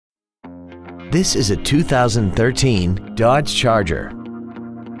This is a 2013 Dodge Charger.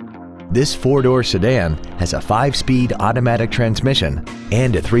 This four-door sedan has a 5-speed automatic transmission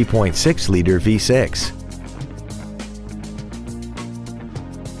and a 3.6-liter V6.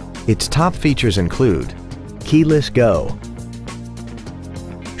 Its top features include keyless go,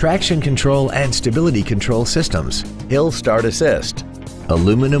 traction control and stability control systems, hill start assist,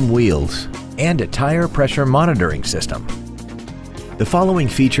 aluminum wheels, and a tire pressure monitoring system. The following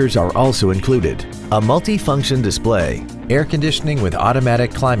features are also included: a multi-function display, air conditioning with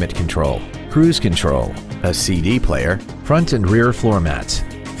automatic climate control, cruise control, a CD player, front and rear floor mats,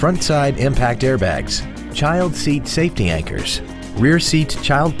 front side impact airbags, child seat safety anchors, rear seat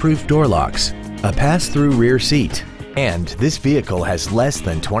child-proof door locks, a pass-through rear seat, and this vehicle has less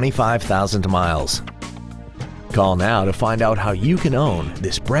than 25,000 miles. Call now to find out how you can own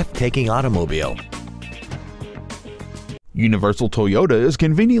this breathtaking automobile. Universal Toyota is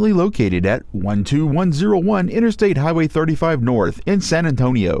conveniently located at 12101 Interstate Highway 35 North in San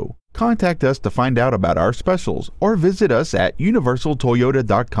Antonio. Contact us to find out about our specials or visit us at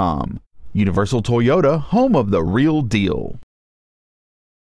universaltoyota.com. Universal Toyota, home of the real deal.